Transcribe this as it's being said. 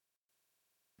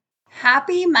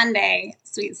Happy Monday,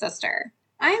 sweet sister.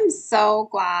 I am so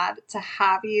glad to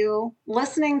have you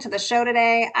listening to the show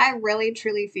today. I really,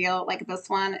 truly feel like this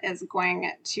one is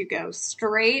going to go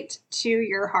straight to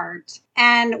your heart.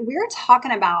 And we're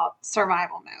talking about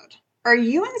survival mode. Are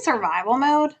you in survival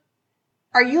mode?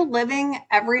 Are you living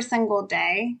every single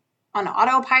day on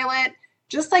autopilot,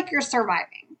 just like you're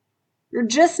surviving? You're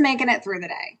just making it through the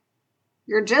day.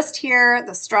 You're just here.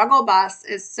 The struggle bus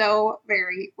is so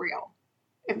very real.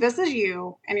 If this is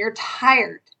you and you're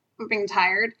tired of being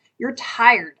tired, you're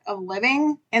tired of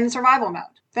living in survival mode,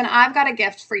 then I've got a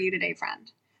gift for you today, friend.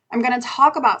 I'm going to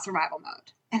talk about survival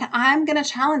mode, and I'm going to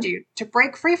challenge you to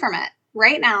break free from it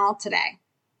right now, today.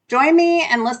 Join me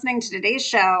in listening to today's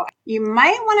show. You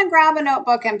might want to grab a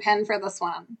notebook and pen for this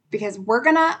one because we're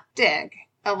going to dig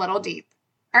a little deep.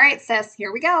 All right, sis,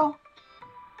 here we go.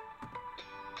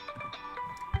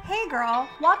 Hey girl,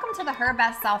 welcome to the Her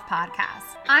Best Self podcast.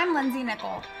 I'm Lindsay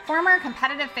Nickel, former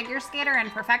competitive figure skater and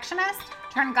perfectionist,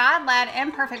 turned God-led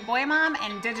imperfect boy mom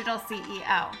and digital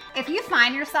CEO. If you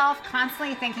find yourself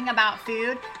constantly thinking about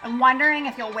food and wondering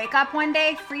if you'll wake up one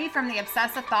day free from the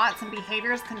obsessive thoughts and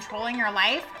behaviors controlling your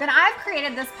life, then I've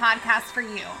created this podcast for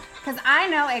you. Because I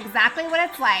know exactly what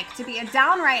it's like to be a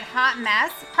downright hot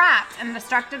mess, trapped in a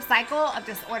destructive cycle of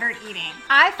disordered eating.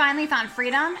 I finally found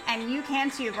freedom, and you can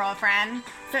too, girlfriend.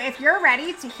 So if you're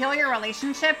ready to heal your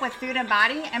relationship with food and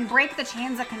body and break the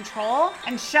chains of control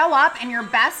and show up in your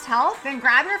best health, then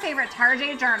grab your favorite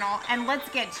Tarjay journal and let's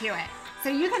get to it. So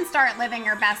you can start living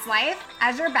your best life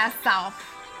as your best self.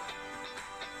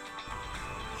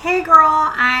 Hey girl,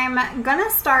 I'm gonna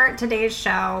start today's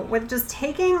show with just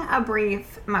taking a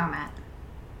brief moment.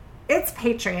 It's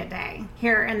Patriot Day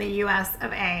here in the US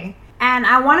of A, and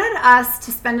I wanted us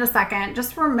to spend a second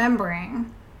just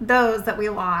remembering those that we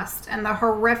lost in the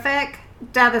horrific,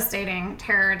 devastating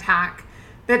terror attack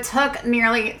that took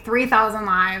nearly 3,000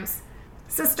 lives.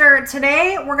 Sister,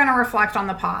 today we're gonna reflect on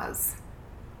the pause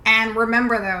and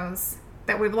remember those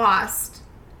that we've lost.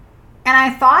 And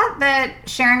I thought that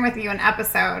sharing with you an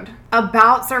episode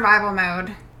about survival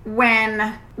mode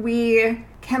when we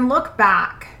can look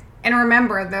back and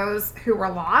remember those who were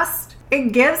lost,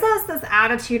 it gives us this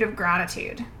attitude of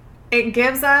gratitude. It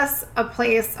gives us a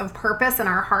place of purpose in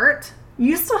our heart.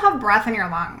 You still have breath in your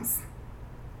lungs.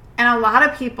 And a lot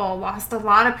of people lost a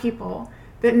lot of people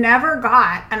that never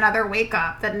got another wake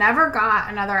up, that never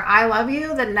got another I love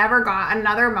you, that never got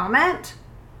another moment.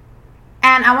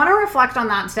 And I want to reflect on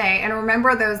that today and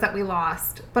remember those that we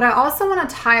lost. But I also want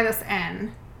to tie this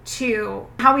in to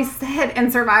how we sit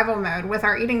in survival mode with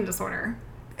our eating disorder.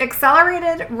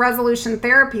 Accelerated resolution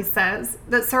therapy says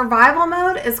that survival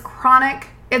mode is chronic,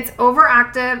 it's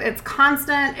overactive, it's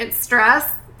constant, it's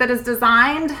stress that is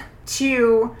designed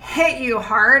to hit you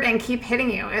hard and keep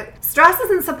hitting you. Stress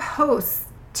isn't supposed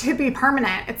to be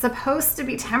permanent. It's supposed to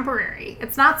be temporary.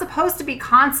 It's not supposed to be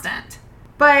constant.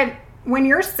 But when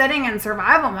you're sitting in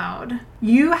survival mode,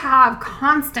 you have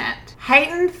constant,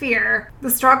 heightened fear. The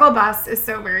struggle bus is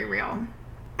so very real.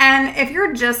 And if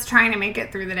you're just trying to make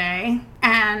it through the day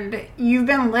and you've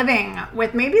been living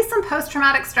with maybe some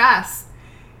post-traumatic stress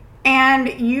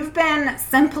and you've been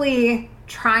simply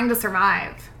trying to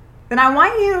survive, then I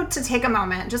want you to take a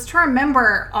moment just to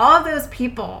remember all of those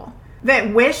people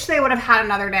that wish they would have had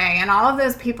another day and all of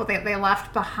those people that they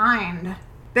left behind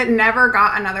that never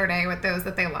got another day with those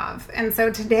that they love. And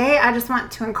so today, I just want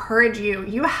to encourage you.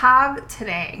 You have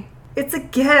today. It's a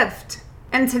gift.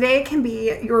 And today can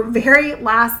be your very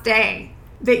last day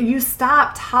that you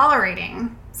stop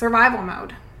tolerating survival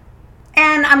mode.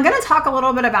 And I'm going to talk a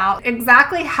little bit about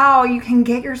exactly how you can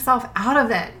get yourself out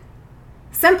of it.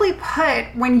 Simply put,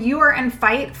 when you are in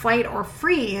fight, flight, or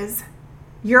freeze,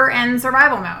 you're in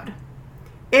survival mode.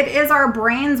 It is our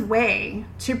brain's way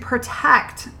to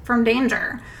protect from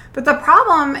danger. But the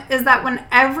problem is that when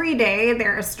every day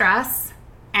there is stress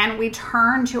and we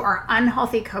turn to our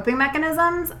unhealthy coping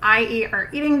mechanisms, i.e. our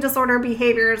eating disorder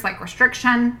behaviors like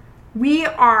restriction, we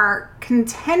are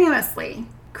continuously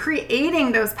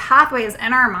creating those pathways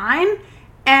in our mind,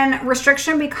 and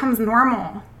restriction becomes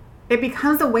normal. It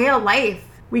becomes a way of life.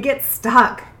 We get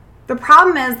stuck. The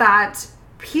problem is that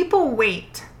people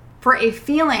wait for a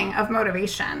feeling of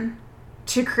motivation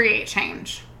to create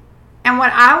change. And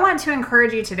what I want to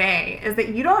encourage you today is that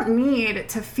you don't need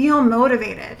to feel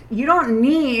motivated. You don't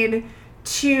need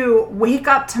to wake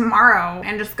up tomorrow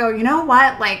and just go, you know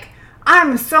what? Like,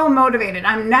 I'm so motivated.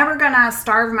 I'm never gonna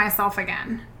starve myself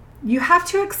again. You have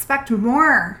to expect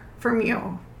more from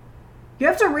you. You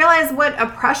have to realize what a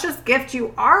precious gift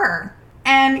you are.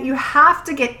 And you have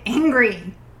to get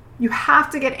angry. You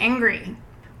have to get angry.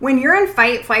 When you're in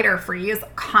fight, flight, or freeze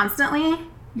constantly,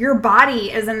 your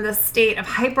body is in this state of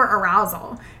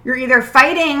hyperarousal. You're either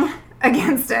fighting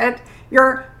against it,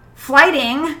 you're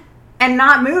flighting and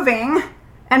not moving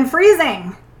and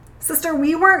freezing. Sister,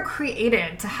 we weren't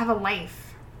created to have a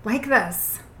life like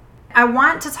this. I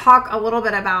want to talk a little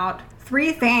bit about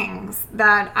 3 things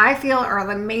that I feel are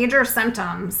the major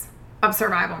symptoms of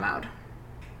survival mode.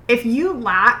 If you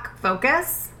lack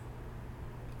focus,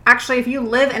 actually, if you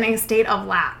live in a state of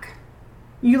lack,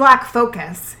 you lack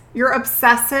focus. You're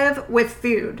obsessive with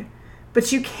food,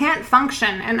 but you can't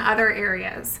function in other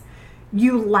areas.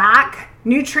 You lack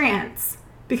nutrients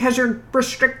because you're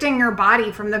restricting your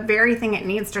body from the very thing it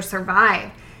needs to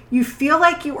survive. You feel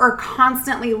like you are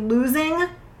constantly losing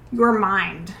your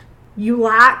mind. You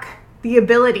lack the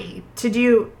ability to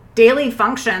do daily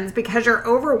functions because you're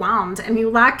overwhelmed and you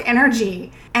lack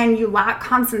energy and you lack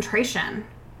concentration.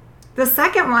 The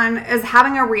second one is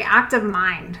having a reactive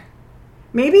mind.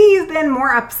 Maybe you've been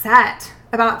more upset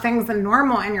about things than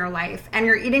normal in your life, and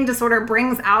your eating disorder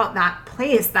brings out that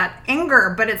place, that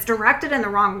anger, but it's directed in the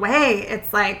wrong way.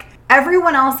 It's like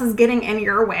everyone else is getting in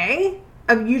your way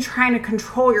of you trying to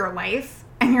control your life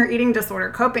and your eating disorder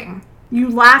coping. You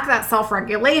lack that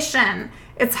self-regulation.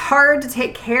 It's hard to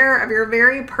take care of your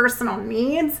very personal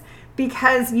needs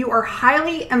because you are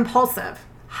highly impulsive,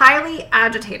 highly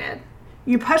agitated.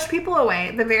 You push people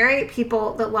away, the very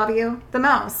people that love you the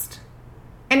most.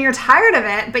 And you're tired of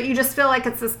it, but you just feel like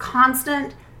it's this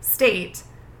constant state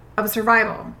of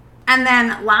survival. And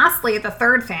then lastly, the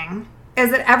third thing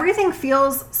is that everything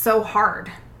feels so hard.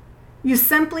 You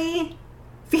simply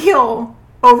feel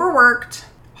overworked,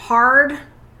 hard,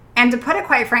 and to put it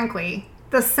quite frankly,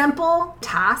 the simple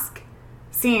tasks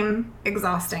seem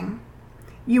exhausting.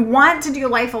 You want to do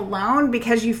life alone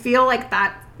because you feel like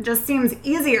that just seems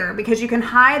easier because you can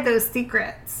hide those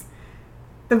secrets.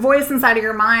 The voice inside of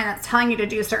your mind that's telling you to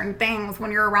do certain things,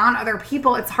 when you're around other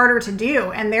people, it's harder to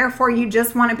do, and therefore you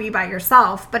just want to be by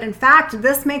yourself. But in fact,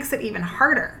 this makes it even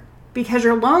harder because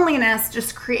your loneliness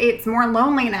just creates more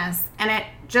loneliness and it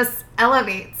just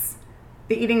elevates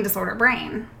the eating disorder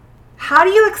brain. How do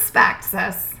you expect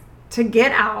this to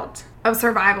get out of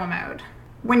survival mode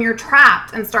when you're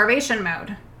trapped in starvation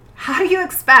mode? How do you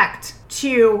expect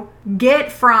to get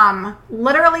from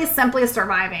literally simply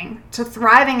surviving to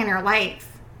thriving in your life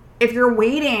if you're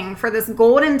waiting for this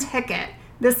golden ticket,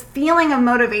 this feeling of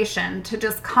motivation to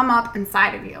just come up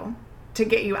inside of you to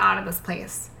get you out of this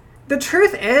place? The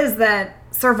truth is that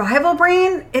survival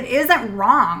brain, it isn't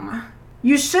wrong.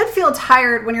 You should feel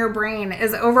tired when your brain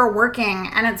is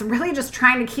overworking and it's really just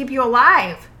trying to keep you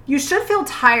alive. You should feel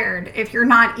tired if you're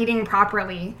not eating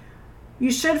properly.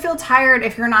 You should feel tired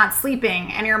if you're not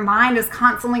sleeping and your mind is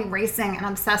constantly racing and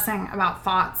obsessing about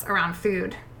thoughts around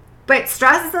food. But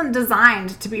stress isn't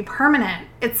designed to be permanent.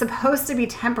 It's supposed to be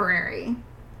temporary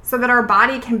so that our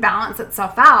body can balance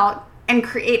itself out and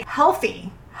create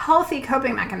healthy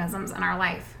coping mechanisms in our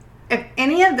life. If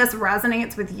any of this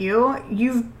resonates with you,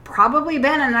 you've probably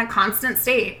been in a constant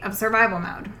state of survival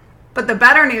mode. But the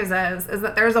better news is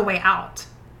that there's a way out.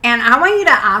 And I want you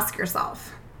to ask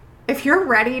yourself, if you're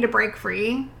ready to break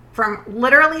free from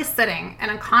literally sitting in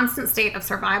a constant state of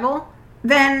survival,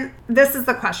 then this is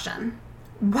the question.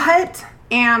 What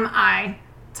am I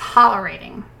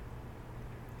tolerating?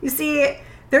 You see,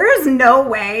 there is no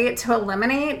way to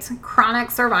eliminate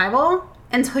chronic survival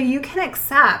until you can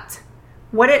accept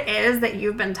what it is that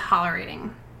you've been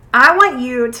tolerating. I want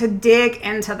you to dig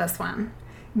into this one.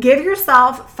 Give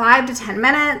yourself 5 to 10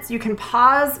 minutes. You can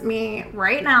pause me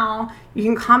right now. You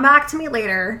can come back to me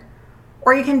later,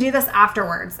 or you can do this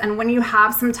afterwards and when you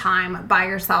have some time by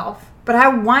yourself. But I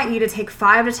want you to take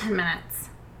 5 to 10 minutes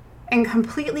and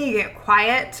completely get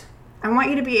quiet. I want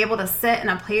you to be able to sit in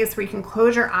a place where you can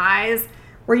close your eyes,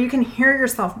 where you can hear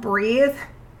yourself breathe,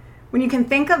 when you can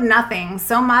think of nothing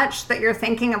so much that you're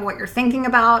thinking of what you're thinking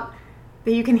about,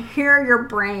 that you can hear your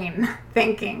brain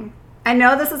thinking. I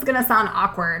know this is going to sound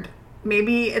awkward.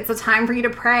 Maybe it's a time for you to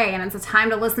pray and it's a time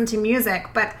to listen to music,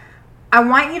 but I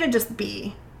want you to just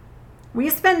be. We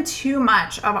spend too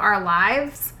much of our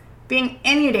lives being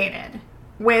inundated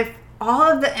with all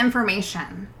of the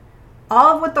information,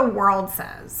 all of what the world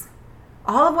says,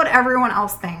 all of what everyone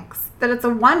else thinks, that it's a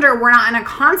wonder we're not in a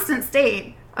constant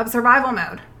state of survival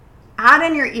mode. Add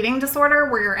in your eating disorder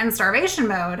where you're in starvation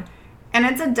mode, and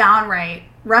it's a downright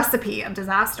recipe of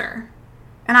disaster.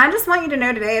 And I just want you to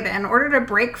know today that in order to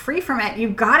break free from it,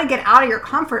 you've got to get out of your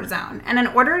comfort zone. And in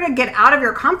order to get out of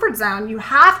your comfort zone, you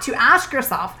have to ask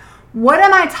yourself, what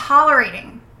am I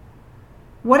tolerating?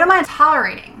 What am I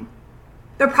tolerating?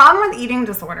 The problem with eating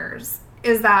disorders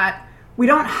is that we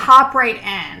don't hop right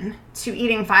in to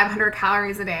eating 500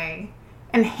 calories a day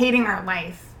and hating our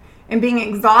life and being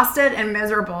exhausted and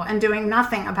miserable and doing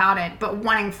nothing about it but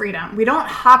wanting freedom. We don't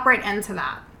hop right into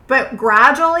that. But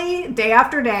gradually, day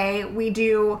after day, we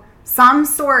do some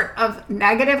sort of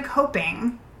negative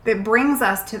coping that brings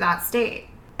us to that state.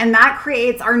 And that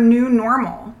creates our new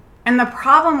normal. And the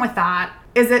problem with that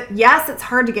is that, yes, it's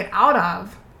hard to get out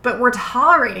of, but we're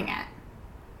tolerating it.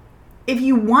 If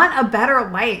you want a better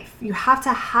life, you have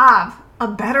to have a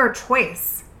better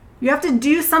choice. You have to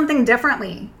do something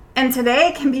differently. And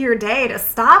today can be your day to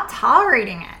stop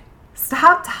tolerating it.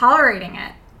 Stop tolerating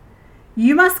it.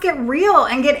 You must get real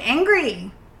and get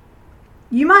angry.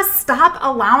 You must stop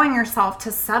allowing yourself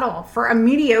to settle for a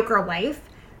mediocre life,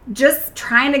 just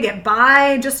trying to get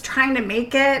by, just trying to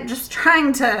make it, just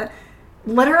trying to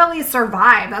literally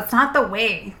survive. That's not the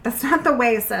way. That's not the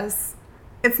way, sis.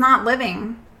 It's not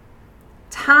living.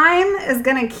 Time is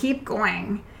going to keep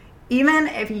going, even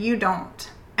if you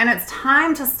don't. And it's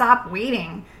time to stop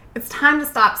waiting. It's time to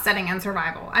stop sitting in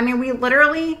survival. I mean, we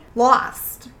literally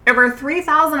lost over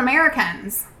 3,000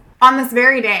 Americans on this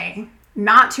very day,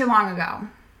 not too long ago.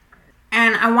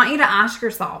 And I want you to ask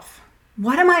yourself,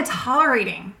 what am I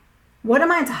tolerating? What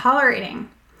am I tolerating?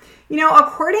 You know,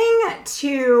 according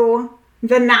to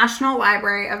the National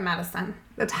Library of Medicine,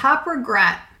 the top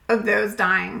regret of those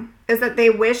dying is that they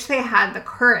wish they had the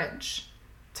courage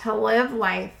to live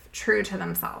life true to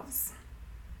themselves.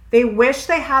 They wish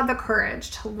they had the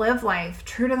courage to live life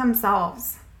true to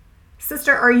themselves.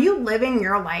 Sister, are you living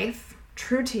your life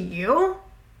true to you?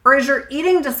 Or is your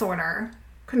eating disorder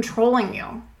controlling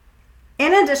you?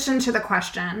 In addition to the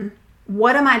question,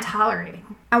 what am I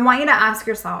tolerating? I want you to ask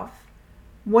yourself,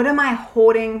 what am I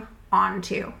holding on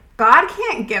to? God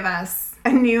can't give us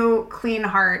a new clean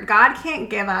heart. God can't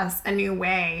give us a new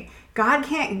way. God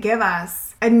can't give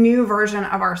us a new version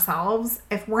of ourselves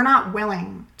if we're not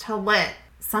willing to let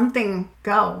something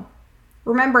go.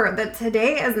 Remember that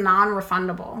today is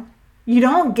non-refundable. You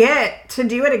don't get to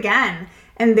do it again,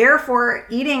 and therefore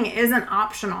eating isn't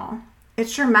optional.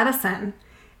 It's your medicine,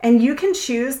 and you can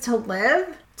choose to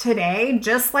live today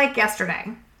just like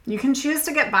yesterday. You can choose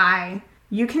to get by.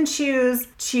 You can choose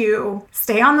to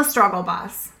stay on the struggle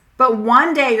bus. But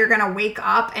one day you're going to wake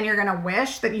up and you're going to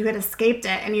wish that you had escaped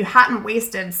it and you hadn't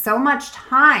wasted so much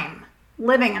time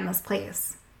living in this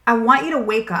place. I want you to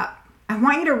wake up. I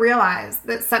want you to realize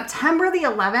that September the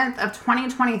 11th of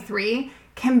 2023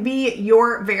 can be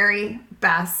your very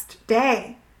best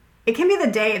day. It can be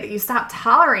the day that you stop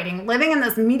tolerating living in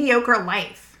this mediocre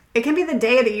life. It can be the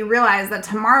day that you realize that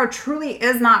tomorrow truly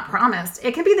is not promised.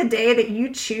 It can be the day that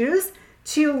you choose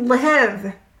to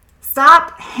live.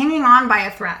 Stop hanging on by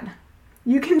a thread.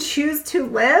 You can choose to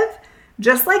live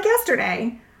just like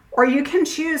yesterday, or you can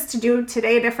choose to do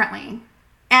today differently.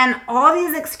 And all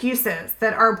these excuses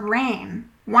that our brain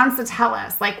wants to tell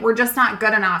us, like we're just not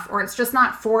good enough, or it's just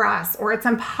not for us, or it's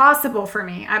impossible for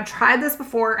me. I've tried this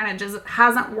before and it just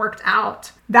hasn't worked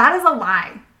out. That is a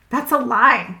lie. That's a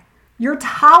lie. You're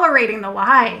tolerating the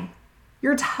lie.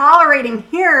 You're tolerating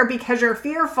here because you're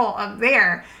fearful of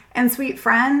there. And sweet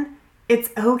friend, it's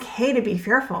okay to be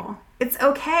fearful. It's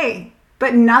okay.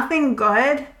 But nothing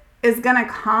good is going to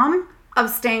come of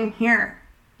staying here.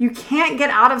 You can't get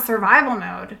out of survival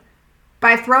mode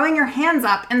by throwing your hands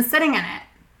up and sitting in it.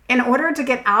 In order to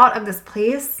get out of this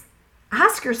place,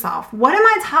 ask yourself, what am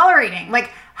I tolerating? Like,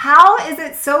 how is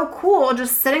it so cool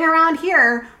just sitting around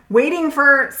here waiting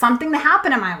for something to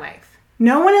happen in my life?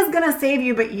 No one is going to save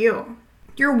you but you.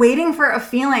 You're waiting for a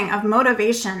feeling of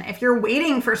motivation. If you're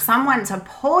waiting for someone to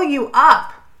pull you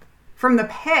up from the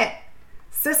pit,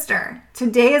 sister,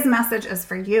 today's message is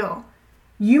for you.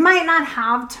 You might not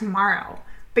have tomorrow,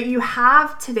 but you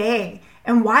have today.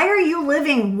 And why are you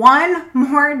living one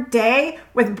more day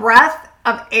with breath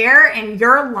of air in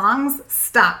your lungs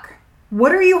stuck?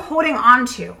 What are you holding on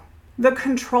to? The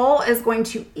control is going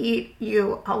to eat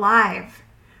you alive.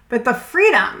 But the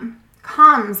freedom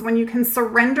comes when you can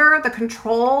surrender the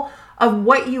control of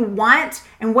what you want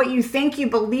and what you think you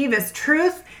believe is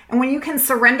truth. And when you can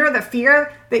surrender the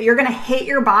fear that you're going to hate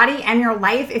your body and your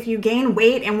life if you gain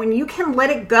weight, and when you can let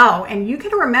it go and you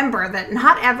can remember that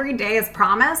not every day is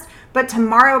promised, but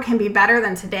tomorrow can be better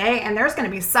than today, and there's going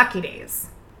to be sucky days.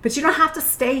 But you don't have to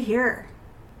stay here.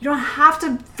 You don't have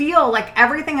to feel like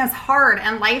everything is hard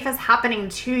and life is happening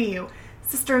to you.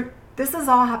 Sister, this is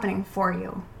all happening for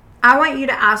you. I want you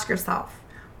to ask yourself,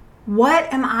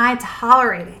 what am I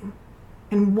tolerating?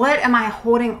 And what am I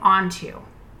holding on to?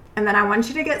 And then I want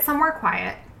you to get somewhere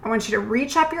quiet. I want you to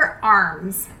reach up your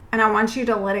arms and I want you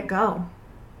to let it go.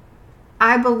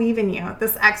 I believe in you.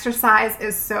 This exercise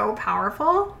is so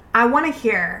powerful. I want to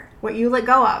hear what you let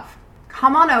go of.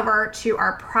 Come on over to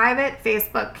our private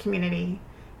Facebook community.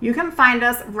 You can find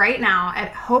us right now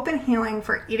at Hope and Healing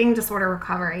for Eating Disorder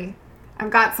Recovery.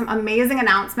 I've got some amazing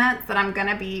announcements that I'm going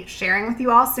to be sharing with you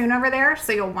all soon over there,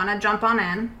 so you'll want to jump on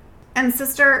in. And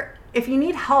sister, if you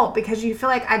need help because you feel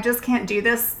like I just can't do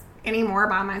this anymore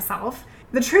by myself,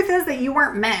 the truth is that you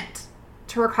weren't meant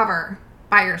to recover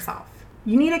by yourself.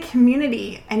 You need a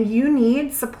community and you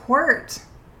need support.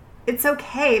 It's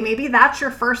okay. Maybe that's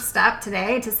your first step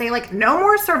today to say, like, no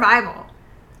more survival.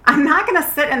 I'm not going to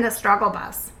sit in the struggle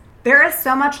bus. There is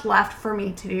so much left for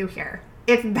me to do here.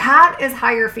 If that is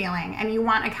how you're feeling and you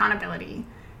want accountability,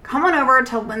 come on over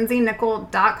to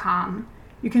lindsaynickel.com.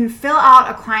 You can fill out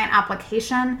a client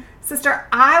application. Sister,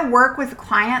 I work with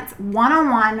clients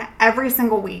one-on-one every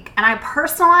single week, and I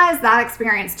personalize that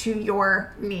experience to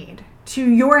your need.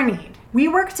 We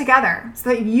work together so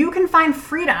that you can find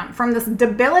freedom from this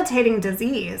debilitating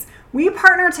disease. We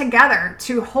partner together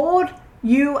to hold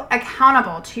you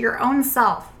accountable to your own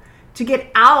self, to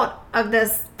get out of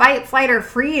this fight, flight, or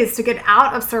freeze, to get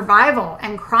out of survival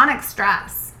and chronic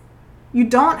stress. You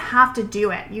don't have to do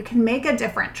it. You can make a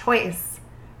different choice,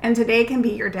 and today can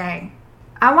be your day.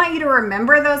 I want you to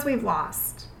remember those we've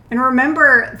lost, and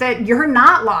remember that you're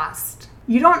not lost.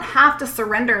 You don't have to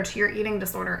surrender to your eating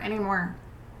disorder anymore.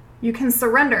 You can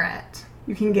surrender it.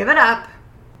 You can give it up.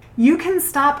 You can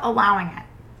stop allowing it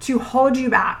to hold you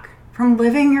back from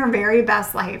living your very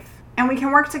best life. And we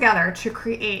can work together to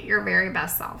create your very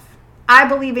best self. I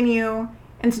believe in you.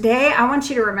 And today I want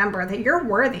you to remember that you're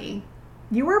worthy.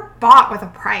 You were bought with a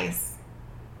price.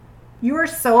 You are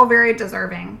so very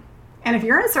deserving. And if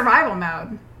you're in survival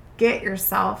mode, get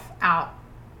yourself out.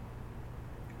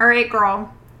 All right,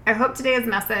 girl. I hope today's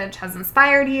message has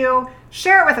inspired you.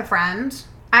 Share it with a friend.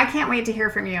 I can't wait to hear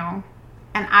from you,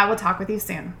 and I will talk with you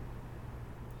soon.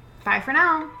 Bye for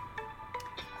now.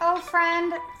 Oh,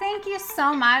 friend, thank you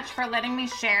so much for letting me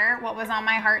share what was on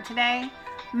my heart today.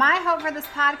 My hope for this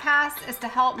podcast is to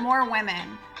help more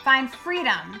women find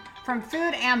freedom from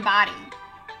food and body.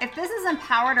 If this has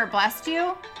empowered or blessed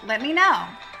you, let me know.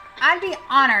 I'd be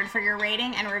honored for your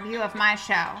rating and review of my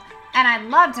show, and I'd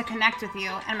love to connect with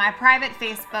you in my private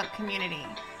Facebook community.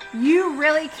 You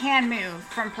really can move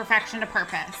from perfection to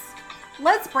purpose.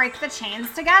 Let's break the chains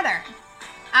together.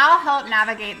 I'll help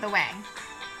navigate the way.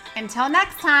 Until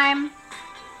next time,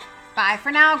 bye for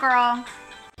now, girl.